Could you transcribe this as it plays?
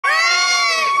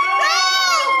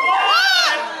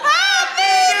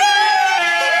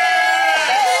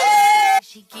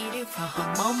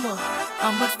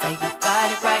I'ma say you got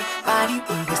it right. Body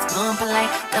with a skin polite.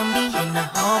 Don't be in the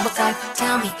humble type.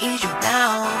 Tell me, is you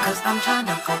down? Cause I'm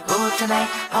tryna go good tonight.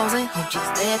 Hoes and hoochies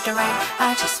left and right.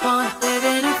 I just wanna live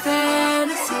in a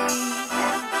fantasy.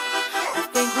 I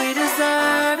think we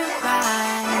deserve it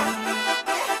right.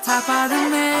 Top of the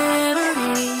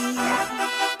memories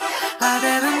I've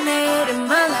ever made in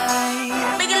my life.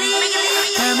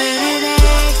 Permanent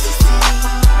ecstasy.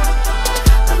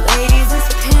 The ladies is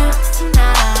pimps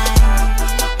tonight.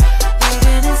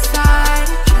 Living inside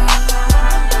a dream.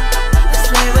 Let's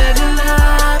play where the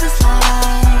love is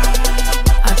like.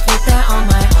 I put that on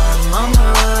my hood,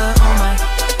 on my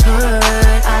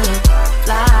hood. I look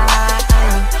fly, I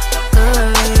look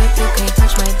good. You can't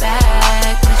touch my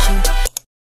back, but you.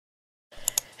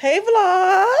 Hey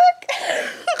vlog.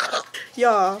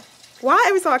 Y'all, why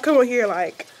every time I come on here,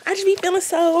 like, I just be feeling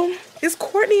so. It's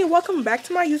Courtney and welcome back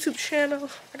to my YouTube channel.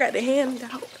 I got the hand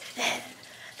out.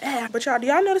 But y'all, do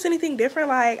y'all notice anything different?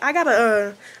 Like, I got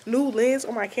a new lens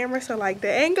on my camera, so like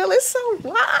the angle is so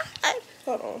wide.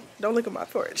 Hold on, don't look at my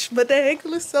torch. But the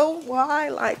angle is so wide.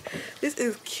 Like, this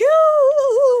is cute.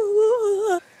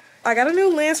 I got a new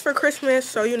lens for Christmas,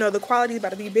 so you know the quality is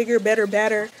about to be bigger, better,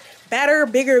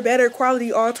 bigger, better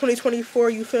quality all 2024.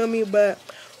 You feel me? But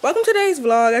welcome to today's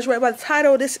vlog. As you read by the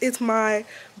title, this is my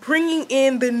bringing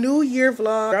in the new year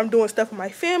vlog. I'm doing stuff with my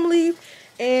family,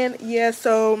 and yeah,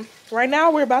 so right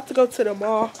now we're about to go to the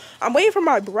mall. I'm waiting for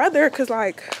my brother because,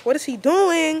 like, what is he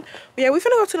doing? But yeah, we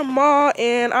finna go to the mall,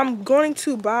 and I'm going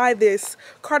to buy this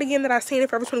cardigan that I seen in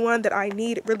Forever 21 that I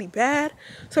need really bad.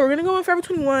 So we're gonna go in Forever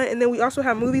 21, and then we also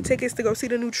have movie tickets to go see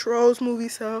the new Trolls movie.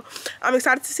 So I'm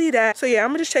excited to see that. So yeah, I'm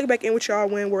gonna just check back in with y'all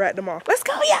when we're at the mall. Let's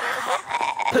go, yeah.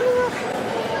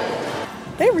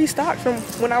 They restocked from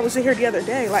when I was in here the other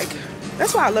day. Like,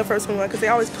 that's why I love Forever 21, because they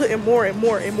always put in more and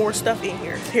more and more stuff in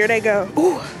here. Here they go.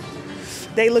 Ooh,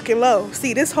 they looking low.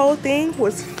 See, this whole thing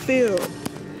was filled.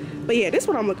 But yeah, this is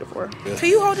what I'm looking for. Yeah. Can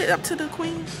you hold it up to the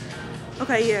queen?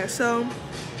 Okay, yeah, so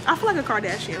I feel like a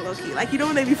Kardashian low-key. Like, you know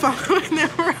when they be following them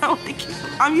around with the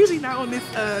camera? I'm usually not on this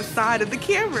side of the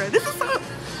camera. This is so...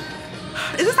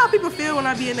 Is this how people feel when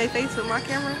I be in their face with my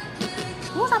camera?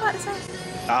 What was I about to say?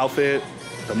 Outfit,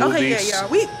 the movies. Okay,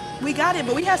 yeah. We got it,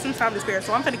 but we have some time to spare,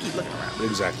 so I'm gonna keep looking around.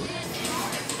 Exactly.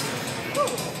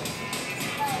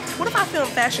 What if I film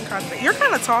fashion content? You're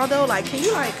kind of tall though. Like, can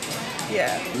you like,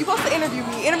 yeah. You're supposed to interview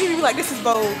me. Interview me like this is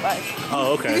bold. Like,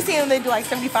 oh, okay. You see them, they do like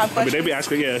 75 questions. I mean, they be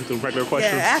asking, yeah, the regular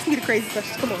questions. Yeah, ask me the crazy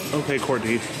questions. Come on. Okay,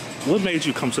 Courtney, what made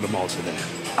you come to the mall today?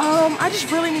 I just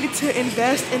really needed to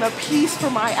invest in a piece for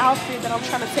my outfit that I'm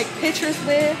trying to take pictures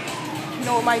with. You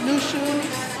know, with my new shoes.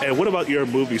 And what about your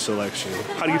movie selection?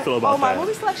 How do you feel about that? My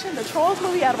movie selection, the Trolls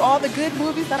movie, out of all the good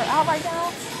movies that are out right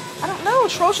now, I don't know,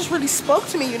 Trolls just really spoke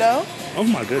to me, you know? Oh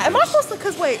my goodness. Am I supposed to,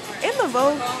 because wait, in the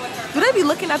Vogue, do they be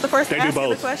looking at the person asking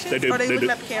the questions? They do, or are they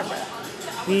looking at the camera?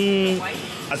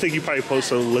 I think you probably supposed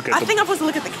to look at I think I'm supposed to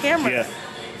look at the camera. Yeah.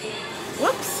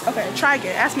 Whoops. Okay, try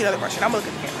again. Ask me another question. I'm gonna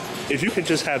look at the camera. If you could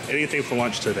just have anything for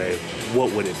lunch today,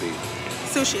 what would it be?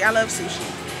 Sushi. I love sushi.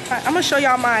 All right, I'm gonna show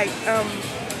y'all my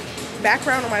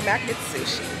background on my Mac with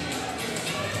sushi.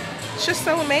 It's just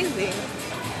so amazing.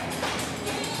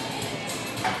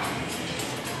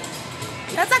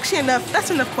 That's actually enough. That's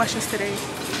enough questions today.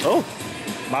 Oh,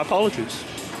 my apologies.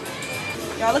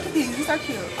 Y'all look at these. These are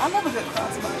cute. I love a good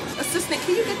crossbody. Assistant,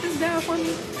 can you get this down for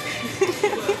me?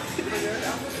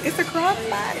 It's a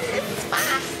crossbody. It's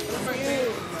fine.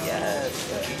 Yes.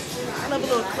 I love a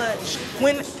little clutch.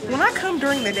 When I come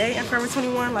during the day at Forever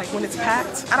 21, like when it's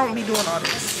packed, I don't be doing all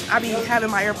this. I be having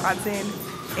my AirPods in,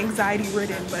 anxiety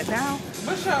ridden. But now,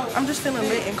 I'm just feeling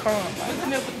lit and calm.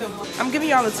 I'm giving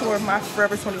y'all a tour of my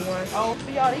Forever 21. Oh,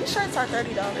 but y'all, these shirts are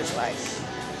 $30. Like,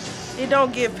 it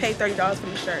don't pay $30 for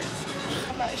these shirts.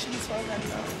 I'm not, it should be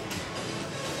 $12.99.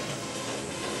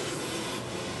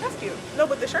 That's cute. No,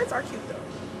 but the shirts are cute though.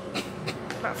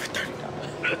 Not for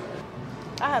 $30.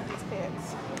 I have these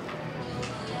pants.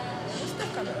 What's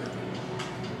that kind of?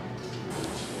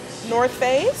 North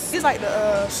Face. These like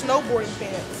the snowboarding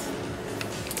pants.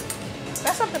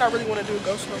 That's something I really want to do,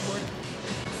 go snowboarding.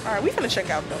 All right, we finna check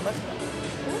out though. Let's go.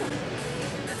 Ooh.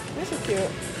 This is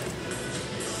cute.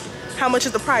 How much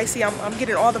is the price? See, I'm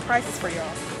getting all the prices for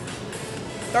y'all.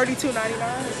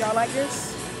 $32.99. If y'all like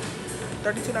this,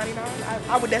 $32.99.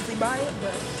 I would definitely buy it,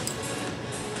 but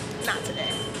not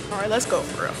today. All right, let's go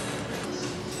for real.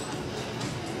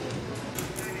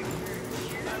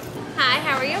 Hi,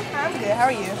 how are you? I'm good. How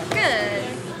are you? Good.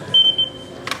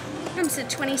 Comes to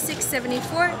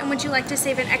 $26.74, and would you like to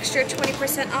save an extra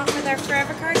 20% off with our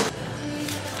Forever card?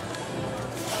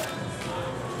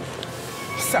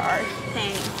 Sorry.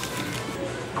 Thanks.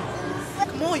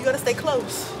 Come on, you gotta stay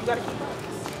close. You gotta keep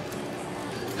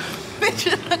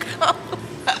bitch, look how.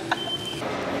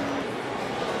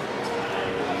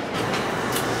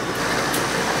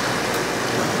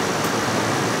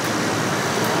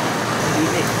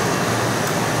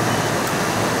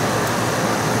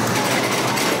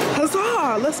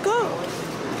 Huzzah, let's go.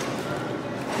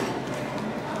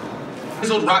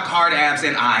 Chiseled rock hard abs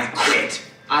and I quit.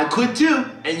 I quit too,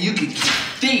 and you can keep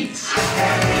these.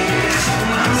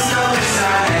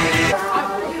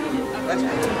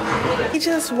 We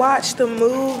just watched the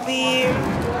movie.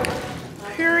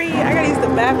 Period. I gotta use the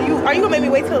bathroom. Are you gonna make me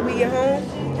wait till we get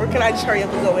home? Or can I just hurry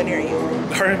up and go in there and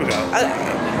eat? Hurry up and go.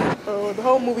 Okay. The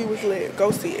whole movie was lit.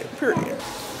 Go see it. Period.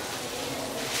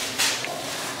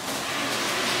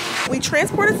 We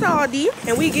transported to Aldi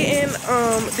and we getting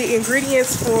the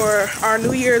ingredients for our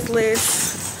New Year's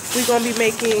list. We gonna be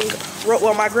making,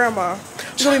 well, my grandma.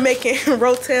 We're gonna be making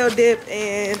rotel dip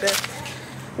and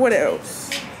what else?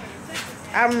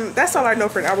 That's all I know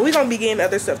for now, but we're gonna be getting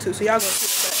other stuff too, so y'all gonna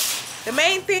see that.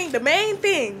 The main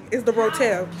thing is the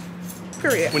rotel.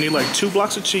 Period. We need like 2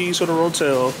 blocks of cheese for the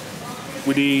rotel.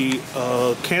 We need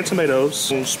canned tomatoes,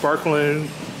 some sparkling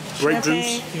grape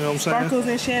juice, you know what I'm saying? Sparkles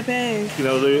and champagne. You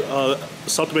know, the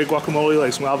salted baked guacamole,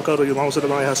 like some avocado. Your mom said it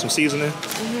might have some seasoning.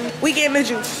 We getting the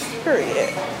juice.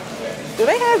 Period. Do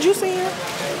they have juice in here?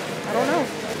 I don't know.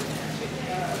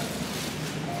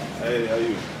 Hey, how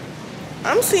you?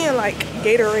 I'm seeing like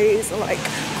Gatorades and like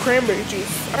cranberry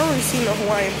juice. I don't really see no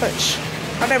Hawaiian punch.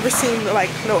 I've never seen like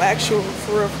no actual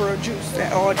for real juice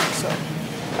at Aldi, so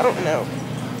I don't know.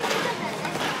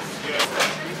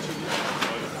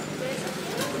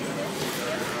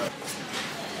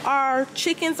 Our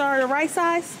chickens are the right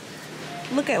size?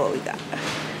 Look at what we got.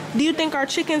 Do you think our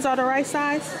chickens are the right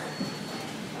size?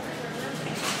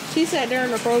 She said they're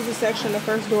in the frozen section, the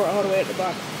first door all the way at the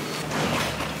bottom.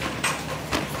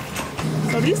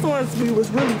 So these the ones we was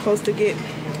really supposed to get.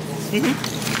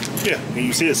 Yeah, and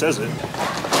you see it says it.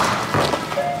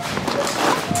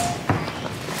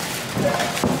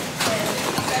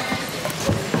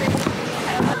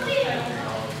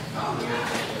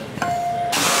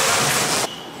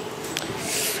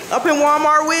 Up in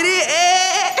Walmart with it.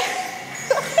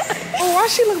 Oh, why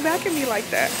she look back at me like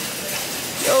that?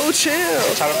 Yo,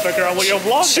 chill. Trying to figure out what your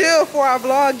vlog is. Chill before I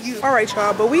vlog you. All right,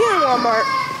 y'all, but we in Walmart.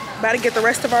 About to get the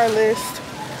rest of our list.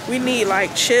 We need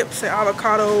like chips and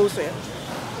avocados and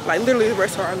like literally the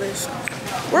rest of our list.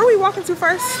 Where are we walking to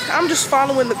first? I'm just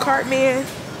following the cart man.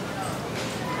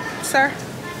 Sir,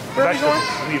 where are we going?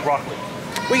 We need broccoli.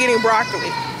 We're getting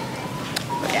broccoli.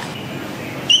 Yeah.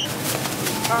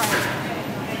 All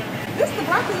right. This is the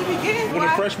broccoli we be getting. We're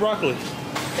getting fresh broccoli.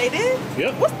 They did?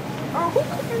 Yep. Who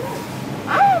cooking that?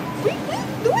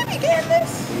 Do we be getting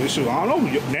this? I don't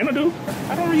know. Nana do.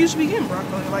 I don't usually be getting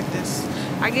broccoli like this.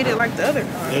 I get it like the other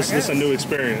kind. It's a new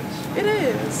experience. It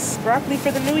is. Broccoli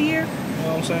for the new year. You know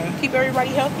what I'm saying? Keep everybody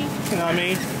healthy. You know what I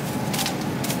mean?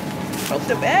 Hope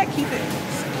the bag keep it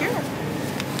secure.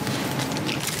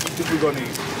 What we gonna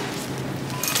need?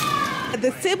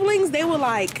 The siblings, they were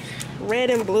like red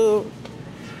and blue.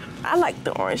 I like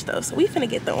the orange though, so we finna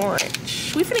get the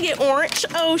orange. We finna get orange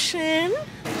ocean.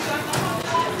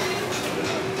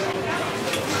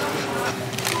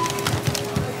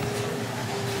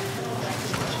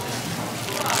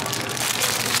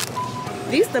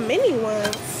 These the mini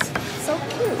ones. So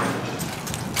cute.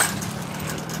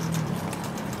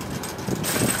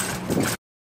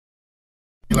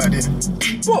 You like this?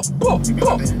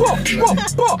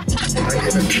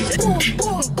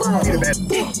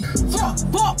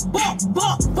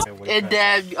 And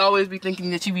Dad always be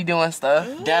thinking that you be doing stuff.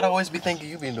 Dad always be thinking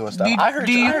you been doing stuff. Do- I heard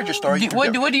do you- your story.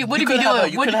 What do you be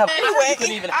doing? You couldn't have. Anyway,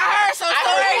 I heard some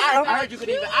stories. I heard you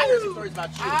couldn't even. I heard some stories about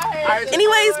you.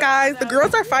 Anyways, guys, the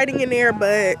girls are fighting in there,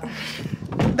 but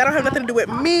that don't have nothing to do with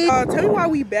me. Tell me why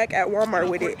we back at Walmart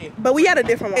with it. But we had a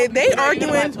different one. They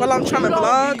arguing while I'm trying to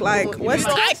vlog. Like, what's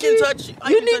the I can touch you.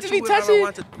 You need to be touching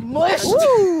mush.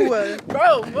 Ooh.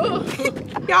 Bro, move.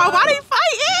 Y'all, why they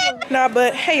fighting? Nah,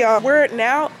 but hey, y'all, we're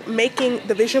now making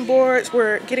the vision boards.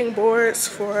 We're getting boards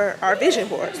for our vision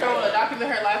boards.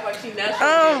 Document her life like she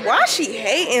naturally. Why she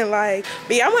hating? Like,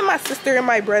 but yeah, I'm with my sister and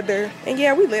my brother. And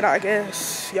yeah, we lit, I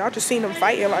guess. Y'all just seen them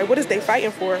fighting. Like, what is they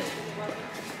fighting for?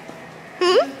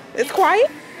 It's quiet?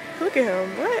 Look at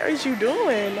him. What are you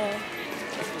doing?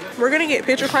 We're gonna get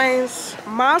picture frames.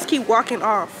 Miles keep walking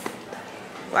off.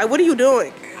 Like, what are you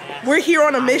doing? We're here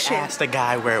on a mission. Ask the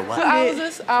guy where it was. I was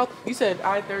this out. You said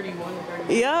I-31 and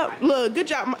 30. Yep. Look, good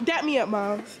job. Dap me up,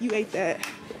 Miles. You ate that.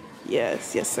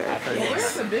 Yes, yes, sir.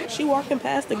 Yes. She walking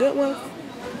past the good ones.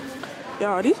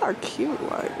 Y'all, these are cute.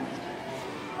 Like,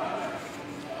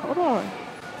 hold on.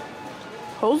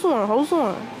 Hold on, hold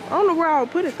on. I don't know where I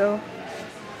would put it though.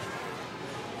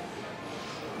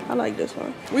 I like this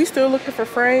one. We still looking for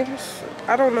frames.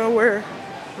 I don't know where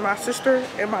my sister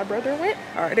and my brother went.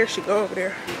 All right, there she go over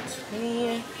there.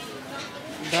 10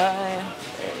 by.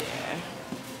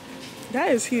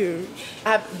 That is huge.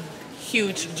 I have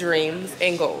huge dreams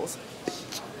and goals.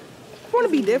 I want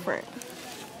to be different.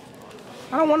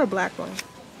 I don't want a black one.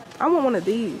 I want one of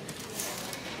these.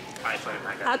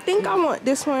 I think I want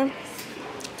this one.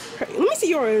 Let me see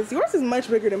yours. Yours is much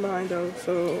bigger than mine though,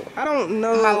 so I don't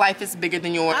know. My life is bigger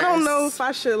than yours. I don't know if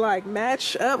I should like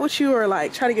match up with you or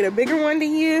like try to get a bigger one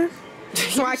than you,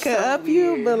 so I could up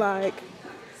you. But like,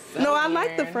 no, I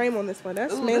like the frame on this one.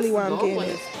 That's mainly why I'm getting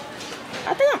it.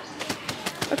 I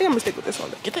think I'm gonna stick with this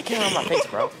one. Get the camera on my face,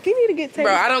 bro. You need to get tape.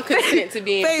 Bro, I don't consent to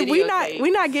being Babe, we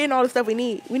not getting all the stuff we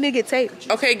need. We need to get tape.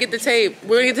 Okay, get the tape.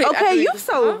 We're gonna get tape. Okay, you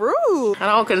so rude. I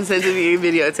don't consent to being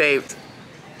videotaped.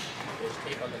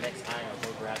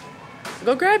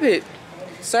 Go grab it,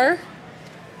 sir.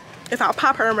 If I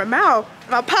pop her in my mouth,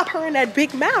 if I pop her in that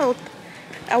big mouth,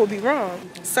 that would be wrong.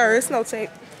 Sir, it's no tape.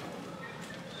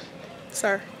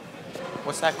 Sir.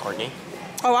 What's that, Courtney?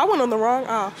 Oh, I went on the wrong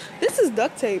aisle. This is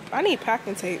duct tape. I need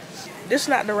packing tape. This is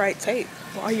not the right tape.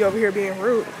 Why are you over here being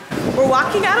rude? We're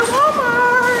walking out of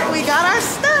Walmart. We got our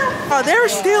stuff. Oh, they're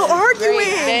still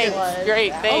arguing.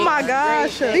 Great, thanks. Oh my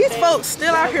gosh. These folks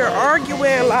still out here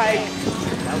arguing like,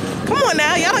 come on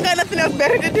now, y'all don't got nothing else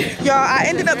better to do. Y'all, I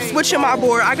ended up switching my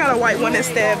board. I got a white one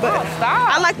instead, but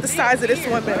I like the size of this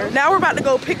one better. Now we're about to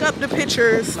go pick up the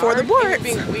pictures for the boards.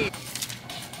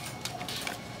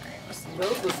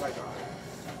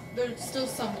 There's still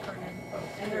some printing.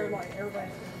 And they're like, everybody.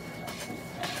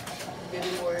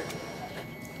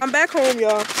 I'm back home,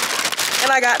 y'all.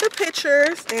 And I got the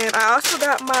pictures, and I also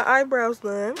got my eyebrows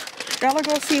done. Y'all are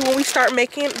gonna see when we start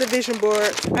making the vision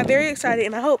board. I'm very excited,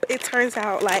 and I hope it turns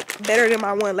out like better than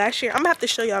my one last year. I'm gonna have to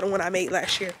show y'all the one I made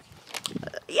last year.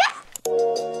 Yeah.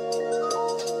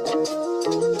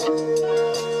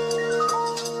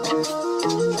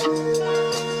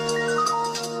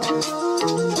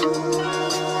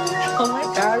 Oh my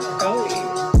gosh, Cody.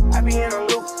 I be in a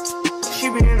loop, she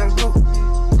be in a group.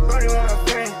 Brody want a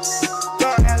friend,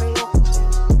 don't alley loop.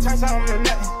 Turn something to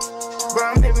nothing, bro,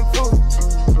 I'm living proof.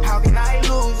 How can I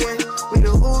lose when we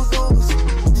the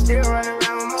ooze? Still running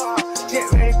around with more, get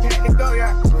ready, pack to go,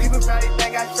 y'all. People probably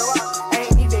think I show up,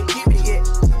 ain't even give it yet.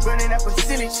 Running up a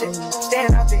silly shit,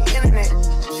 staying off the internet.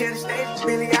 Share the stage,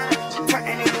 Billy Island, turn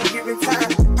any given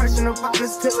time. Personal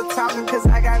pockets till we're talking, cause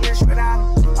I got rich without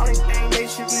them. Only thing they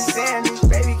should be saying is,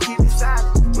 baby, keep it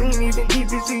silent. We ain't even keep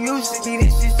it to used to be,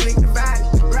 this shit slick the body.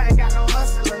 Right, got no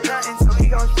hustle or nothing, so he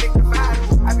gon' stick the body.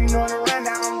 I be knowing the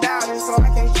rundown, I'm doubting, so I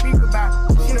can't speak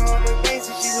about it. She know on the things,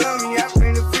 and she love me, I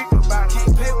bring the freak about it.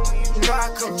 Can't play with me, you know I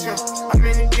coach her. I'm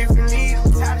in a different league,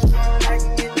 I'm tired of showing I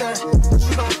can get done. What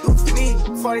you gon' do for me?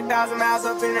 40,000 miles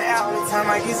up in the air, every time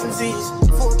I get some Z's.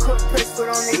 Full cook, press foot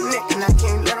on their neck, and I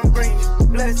can't let them breathe.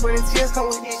 Blood, sweat, and tears come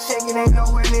with this check, it ain't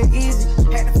nowhere near easy.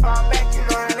 Had to fall back, you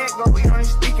know how that go, we only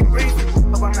speaking briefly.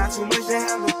 Hope I'm not too much to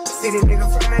handle. City nigga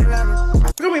from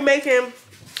Atlanta. We're gonna be making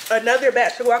another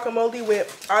batch of guacamole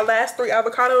with our last 3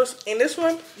 avocados. In this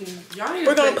one,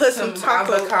 we're gonna put some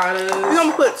taco. avocados. We're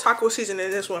gonna put taco seasoning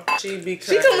in this one. She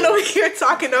coming over here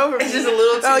talking over me. It's just a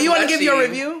little too Oh, you want to give your mushy.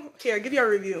 review? Here, give your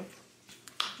review.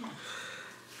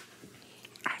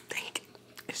 I think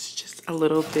it's just a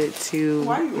little bit too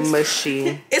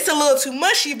mushy. It's a little too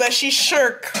mushy, but she's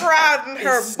sure crowding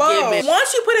her It's bowl. giving.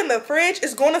 Once you put it in the fridge,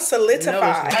 it's going to solidify. No,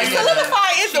 it's not.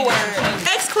 Solidify is the word.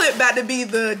 Next clip about to be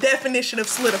the definition of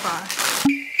solidify.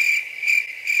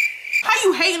 How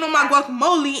you hating on my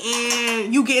guacamole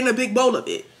and you getting a big bowl of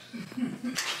it?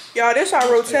 Y'all, this our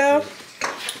rotel.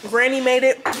 Granny made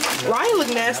it. Ryan look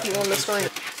nasty on the screen.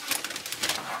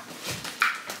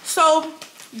 So,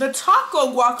 the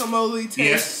taco guacamole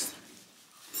tastes...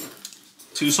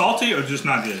 Too salty or just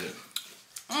not good?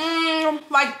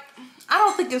 Like, I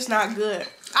don't think it's not good.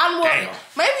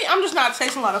 Maybe I'm just not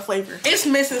tasting a lot of flavor. It's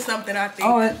missing something, I think.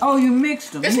 Oh, you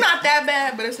mixed them. It's not that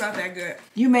bad, but it's not that good.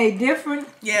 You made different?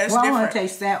 Yeah, it's well, different. I want to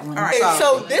taste that one. All right,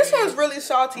 so this one's really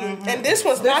salty, and this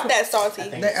one's not that salty.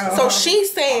 So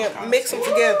she's saying mix them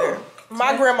together.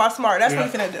 My grandma's smart. That's what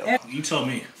we finna do. You tell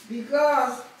me.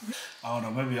 Because I don't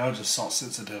know, maybe I was just salt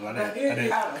sensitive. I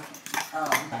didn't.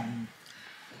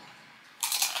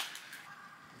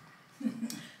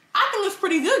 I think it's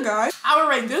pretty good, guys. I would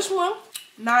rate this one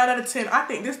 9 out of 10. I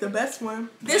think this is the best one.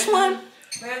 This one,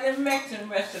 well, this Mexican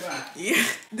restaurant. yeah.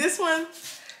 This one,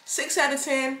 6 out of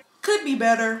 10. Could be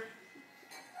better.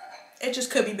 It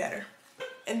just could be better.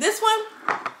 And this one,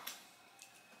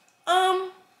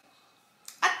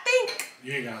 I think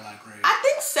You ain't got a lot great. I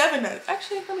think 7 out of,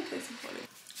 actually, let me taste it.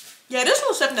 Yeah, this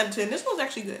one's 7 out of 10. This one's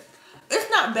actually good. It's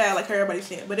not bad like everybody's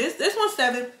saying, but this one's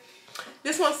 7.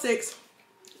 This one's 6.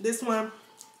 This one,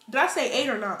 did I say 8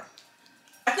 or 9?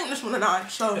 I think this one a 9.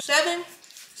 So 7,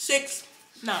 6,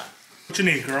 9. What you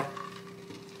need, girl?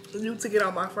 You to get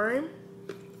on my frame.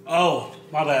 Oh,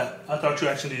 my bad. I thought you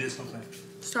actually needed something.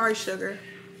 Sorry, sugar.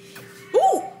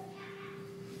 Ooh!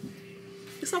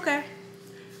 It's okay.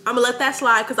 I'm gonna let that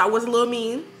slide because I was a little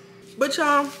mean. But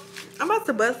y'all, I'm about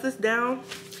to bust this down.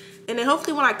 And then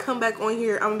hopefully when I come back on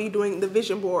here, I'm gonna be doing the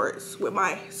vision boards with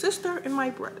my sister and my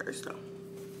brother. So,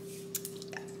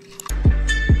 yeah.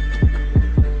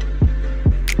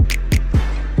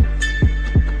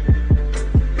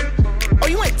 Oh,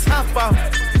 you ain't top off.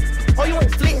 Oh, you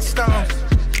ain't Flintstones.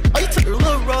 Oh, you took a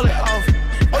little roller off.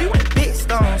 Oh, you ain't big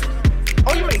stones.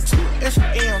 Oh, you made 2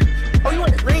 Instagram. Oh, you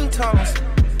ain't ringtones.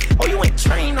 Oh, you ain't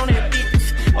trained on that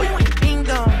bitch. Oh, you ain't ding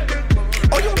dong.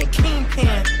 Oh, you ain't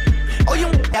kingpin. Oh, you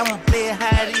ain't that one player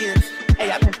how it is.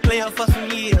 Hey, I've been playing for some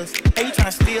years. Hey, you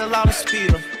tryna steal all the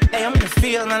spill. Hey, I'm in the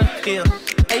field, not the field.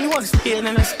 Hey, you wanna steal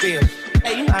in the spill.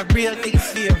 Hey, you not real nigga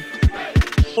still.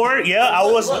 Or, yeah, I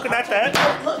was looking at that.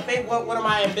 Look, babe, what are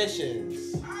my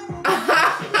ambitions?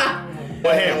 Go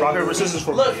ahead, rock, paper, scissors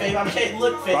for me. Look, babe,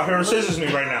 look, babe. Rock, paper, scissors me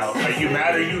right now. Are you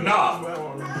mad or you not?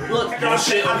 Look, Your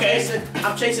shit, okay?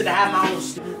 I'm chasing to have my own.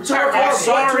 Sorry.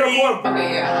 Okay,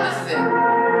 yeah, this is it.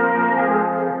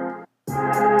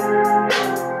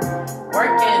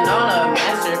 Working on a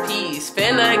masterpiece.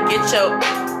 Finna get your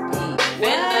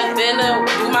finna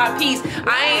do my piece.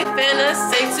 I ain't finna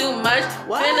say too much.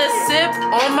 Finna sip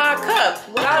on my cup.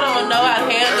 Y'all don't know how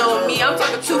to handle me. I'm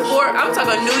talking 2-4. I'm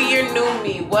talking New Year, new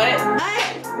me. What?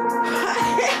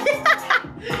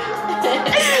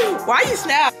 Why you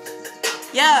snap?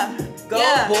 Yeah. Go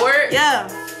board. Yeah.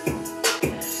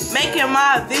 Making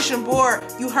my vision board.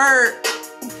 You heard.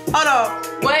 Hold on.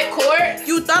 What, Court?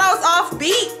 You thought I was off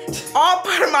beat? All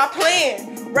part of my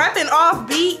plan. Rapping off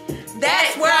beat.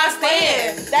 That's where I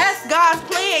stand. That's God's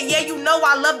plan. Yeah, you know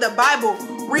I love the Bible.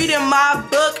 Reading my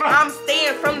book, I'm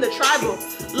staying from the tribal.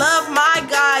 Love my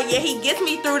God, yeah, he gets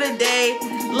me through the day.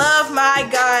 Love my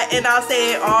God, and I'll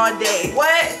say it all day.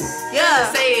 What?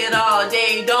 Yeah. Say it all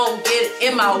day, don't get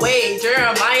in my way.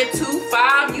 Jeremiah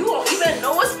 2:5, you don't even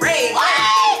know what's praying.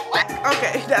 What?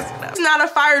 Okay, that's enough. It's not a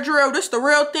fire drill, this the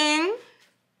real thing.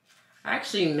 I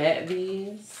actually met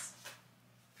these.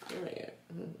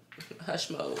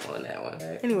 Hush mode on that one.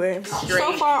 Right? Anyway,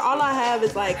 so far all I have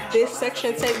is like this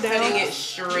section taped down. Cutting it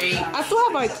straight. I still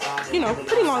have like, you know,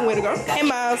 pretty long way to go. Hey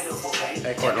Miles,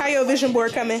 how your vision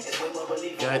board coming?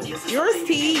 Good. Yours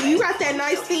T, you got that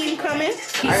nice theme coming.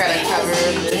 I gotta cover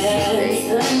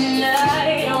this.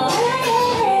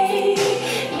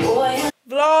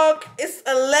 Vlog, it's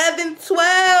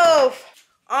 11/12.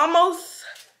 Almost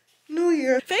New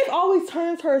Year. Faith always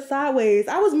turns her sideways.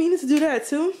 I was meaning to do that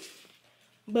too.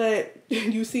 But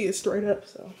you see it straight up,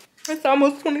 so. It's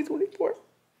almost 2024.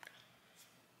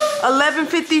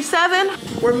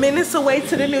 11:57. We're minutes away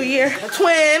to the new year.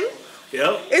 Twin.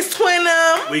 Yep. It's twin.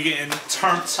 We getting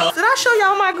turned up. Did I show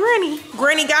y'all my granny?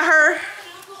 Granny got her.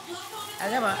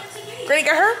 Granny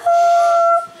got her.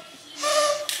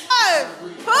 5,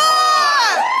 4, 3,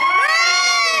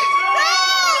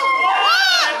 2,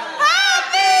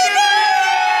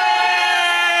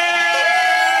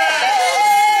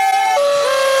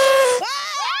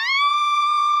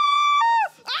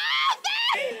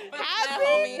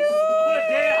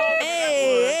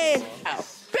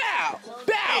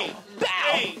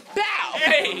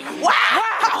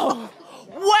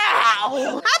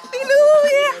 1. Happy New Happy New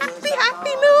Year!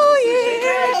 Happy New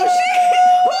Year! Who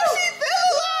she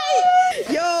feeling like?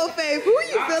 Yo, Faith, who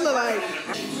you feeling like?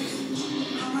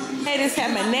 They just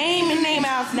have my name and name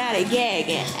out, now they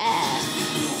gagging.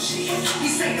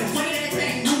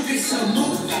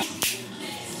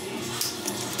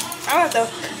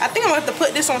 I think I'm gonna have to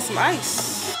put this on some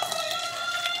ice.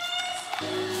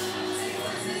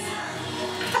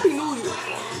 Happy New Year.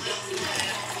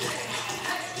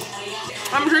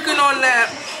 I'm drinking on that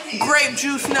grape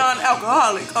juice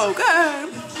non-alcoholic. Okay.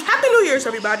 Happy New Year's,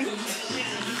 everybody. Right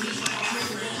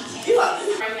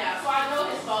now, so I know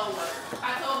his phone works.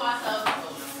 I told myself.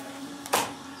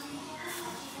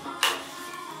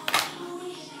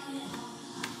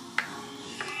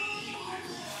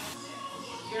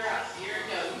 You're up. You're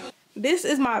go. This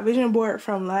is my vision board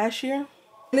from last year.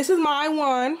 This is my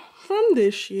one from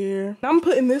this year. I'm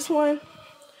putting this one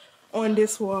on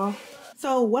this wall.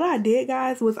 So what I did,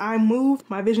 guys, was I moved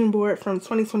my vision board from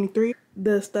 2023,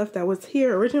 the stuff that was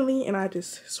here originally, and I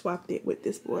just swapped it with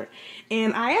this board.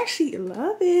 And I actually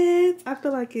love it. I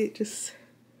feel like it just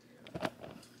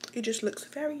it just looks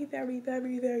very, very,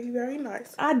 very, very, very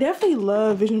nice. I definitely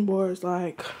love vision boards.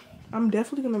 Like, I'm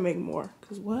definitely gonna make more,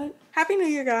 because what? Happy New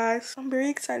Year, guys. I'm very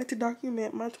excited to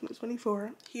document my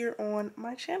 2024 here on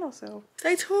my channel, so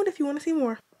stay tuned if you want to see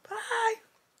more.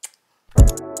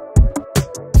 Bye.